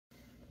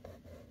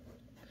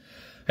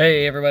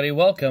Hey everybody,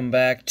 welcome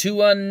back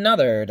to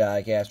another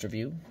Diecast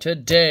review.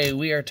 Today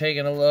we are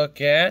taking a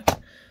look at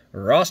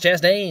Ross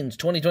Chastain's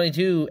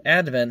 2022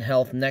 Advent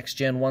Health Next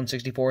Gen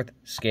 1/64th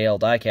Scale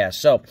Diecast.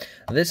 So,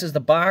 this is the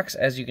box.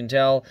 As you can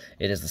tell,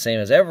 it is the same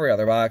as every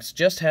other box,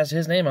 just has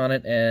his name on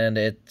it, and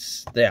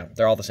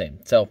they're all the same.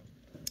 So,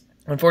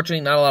 unfortunately,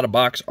 not a lot of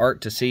box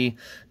art to see,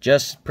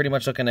 just pretty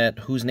much looking at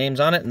whose name's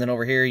on it, and then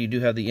over here you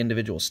do have the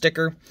individual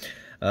sticker,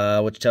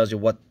 which tells you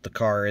what the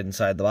car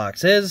inside the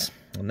box is.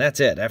 And that's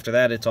it. After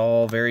that, it's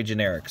all very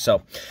generic.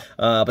 So,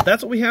 but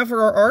that's what we have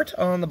for our art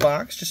on the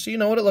box, just so you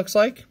know what it looks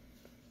like.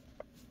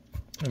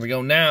 Here we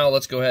go. Now,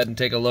 let's go ahead and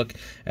take a look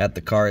at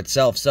the car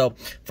itself. So,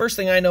 first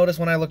thing I noticed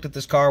when I looked at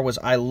this car was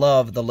I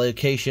love the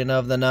location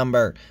of the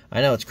number.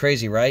 I know, it's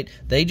crazy, right?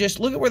 They just,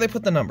 look at where they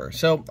put the number.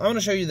 So, I'm going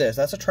to show you this.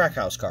 That's a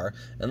Trackhouse car.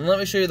 And then let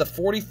me show you the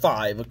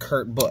 45 of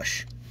Kurt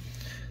Busch.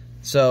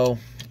 So,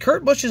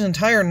 Kurt Busch's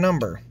entire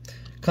number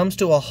comes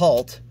to a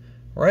halt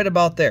right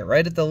about there,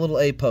 right at the little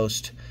A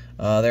post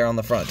there on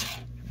the front.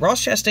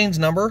 Ross Chastain's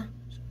number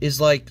is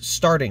like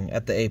starting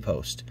at the A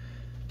post.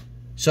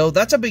 So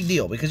that's a big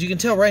deal because you can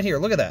tell right here,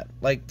 look at that.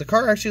 Like the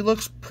car actually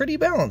looks pretty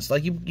balanced.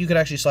 Like you could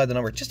actually slide the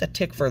number just a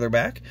tick further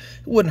back.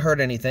 It wouldn't hurt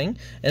anything.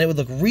 And it would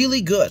look really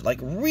good, like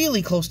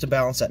really close to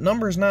balance. That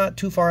number's not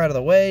too far out of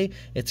the way.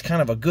 It's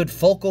kind of a good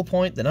focal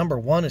point. The number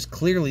 1 is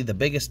clearly the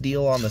biggest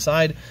deal on the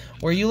side.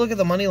 Where you look at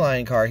the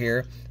Moneyline car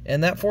here,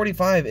 and that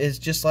 45 is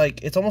just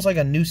like, it's almost like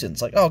a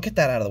nuisance. Like, oh, get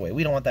that out of the way.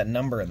 We don't want that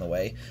number in the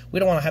way. We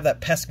don't want to have that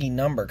pesky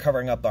number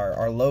covering up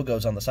our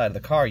logos on the side of the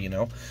car, you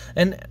know.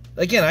 And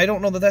again, I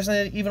don't know that that's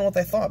not even what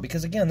they thought,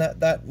 because again,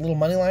 that little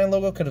Moneyline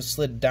logo could have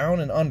slid down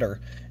and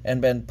under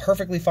and been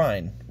perfectly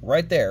fine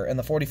right there, and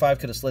the 45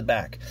 could have slid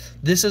back.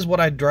 This is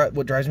what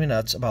drives me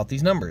nuts about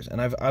these numbers,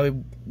 and I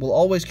will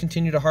always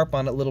continue to harp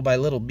on it little by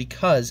little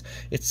because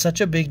it's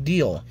such a big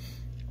deal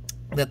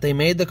that they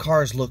made the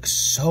cars look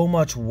so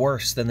much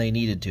worse than they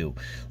needed to.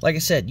 Like I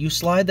said, you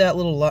slide that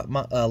little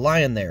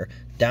lion there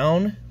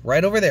down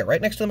right over there,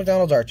 right next to the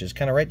McDonald's arches,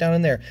 kind of right down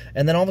in there,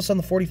 and then all of a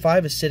sudden the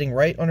 45 is sitting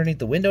right underneath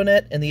the window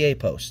net and the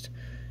A-post.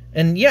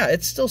 And yeah,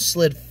 it's still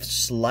slid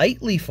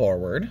slightly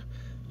forward,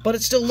 but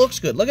it still looks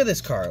good. Look at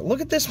this car. Look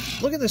at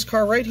this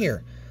car right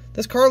here.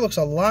 This car looks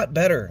a lot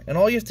better, and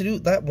all you have to do,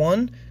 that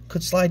one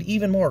could slide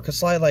even more, could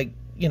slide like,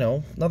 you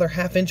know, another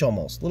 ½ inch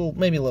almost,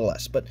 maybe a little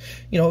less, but,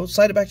 you know,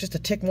 slide it back just a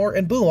tick more,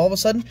 and boom, all of a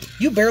sudden,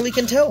 you barely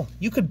can tell.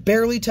 You could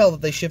barely tell that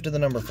they shifted the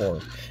number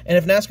forward. And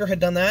if NASCAR had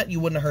done that, you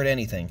wouldn't have heard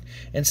anything.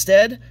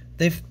 Instead,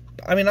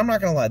 I'm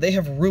not going to lie, they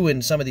have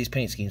ruined some of these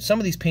paint schemes. Some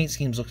of these paint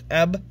schemes look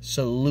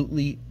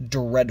absolutely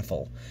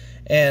dreadful.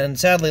 And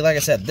sadly, like I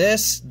said,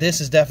 this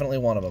is definitely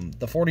one of them.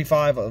 The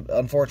 45,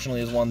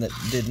 unfortunately, is one that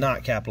did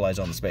not capitalize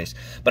on the space.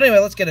 But anyway,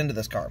 let's get into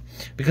this car,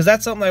 because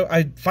that's something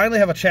I finally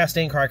have a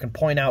Chastain car I can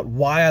point out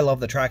why I love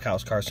the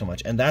Trackhouse car so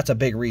much, and that's a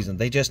big reason.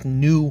 They just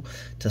knew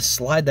to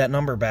slide that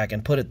number back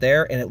and put it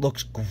there, and it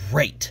looks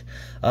great.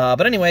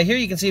 But anyway, here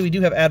you can see we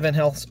do have Advent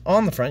Health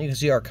on the front. You can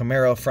see our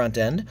Camaro front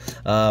end.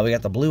 We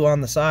got the blue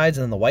on the sides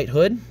and then the white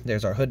hood.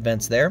 There's our hood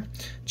vents there.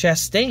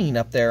 Chastain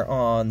up there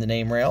on the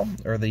name rail,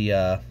 or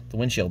the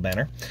windshield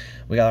banner.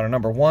 We got our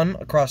number 1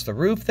 across the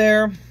roof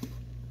there.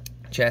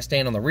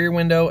 Chastain on the rear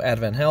window,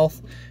 Advent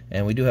Health,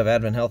 and we do have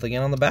Advent Health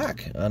again on the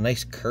back. A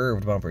nice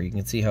curved bumper. You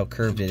can see how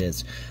curved it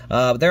is.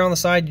 There on the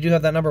side, you do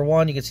have that number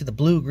 1. You can see the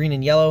blue, green,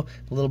 and yellow.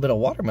 A little bit of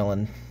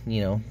watermelon,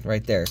 you know,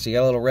 right there. So you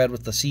got a little red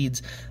with the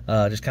seeds.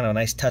 Just kind of a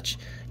nice touch.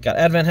 Got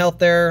Advent Health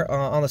there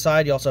on the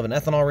side. You also have an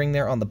ethanol ring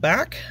there on the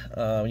back.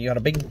 You got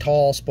a big,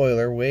 tall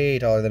spoiler, way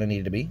taller than it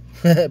needed to be,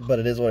 but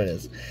it is what it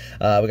is.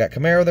 We got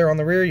Camaro there on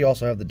the rear. You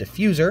also have the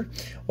diffuser.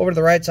 Over to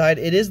the right side,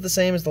 it is the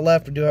same as the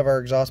left. We do have our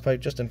exhaust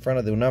pipe just in front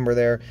of the number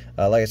there.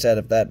 Like I said,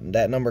 if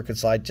that number could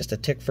slide just a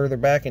tick further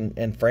back,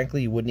 and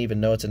frankly, you wouldn't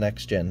even know it's a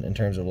next gen in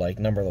terms of like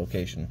number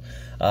location.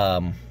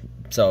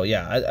 So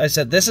yeah, I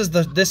said this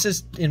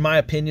is in my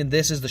opinion,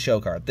 this is the show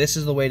car. This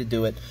is the way to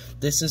do it.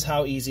 This is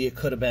how easy it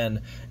could have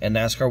been, and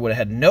NASCAR would have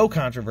had no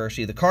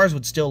controversy. The cars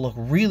would still look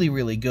really,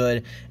 really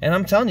good. And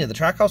I'm telling you, the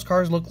Trackhouse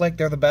cars look like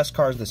they're the best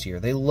cars this year.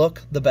 They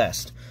look the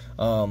best.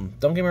 Don't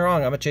get me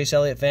wrong, I'm a Chase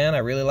Elliott fan. I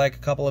really like a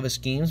couple of his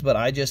schemes, but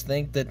I just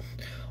think that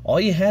all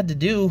you had to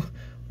do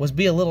was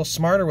be a little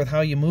smarter with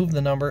how you move the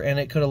number, and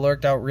it could have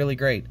worked out really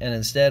great. And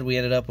instead, we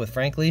ended up with,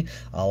 frankly,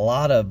 a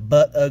lot of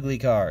butt-ugly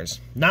cars.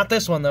 Not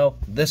this one, though.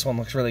 This one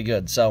looks really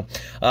good. So,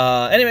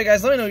 anyway,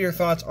 guys, let me know your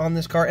thoughts on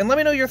this car, and let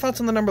me know your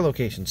thoughts on the number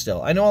location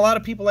still. I know a lot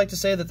of people like to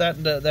say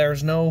that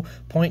there's no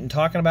point in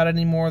talking about it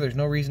anymore. There's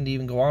no reason to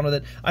even go on with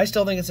it. I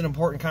still think it's an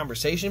important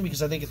conversation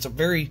because I think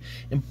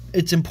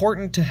it's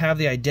important to have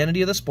the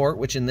identity of the sport,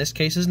 which in this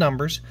case is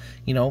numbers.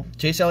 You know,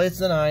 Chase Elliott's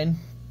the 9.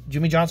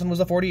 Jimmy Johnson was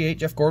a 48.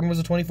 Jeff Gordon was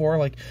a 24.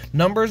 Like,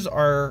 numbers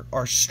are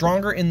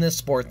stronger in this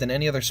sport than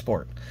any other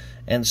sport.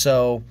 And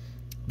so,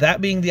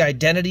 that being the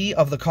identity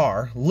of the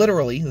car,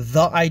 literally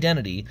the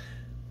identity,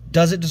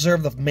 does it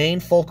deserve the main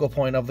focal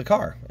point of the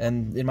car?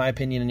 And in my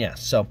opinion,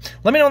 yes. So,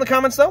 let me know in the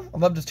comments, though.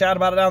 I'd love to chat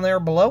about it down there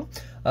below.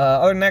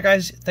 Other than that,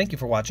 guys, thank you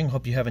for watching.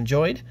 Hope you have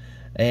enjoyed.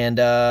 And,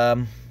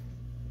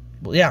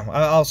 well, yeah,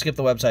 I'll skip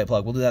the website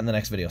plug. We'll do that in the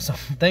next video. So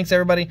thanks,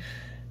 everybody.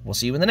 We'll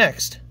see you in the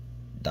next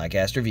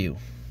Diecast review.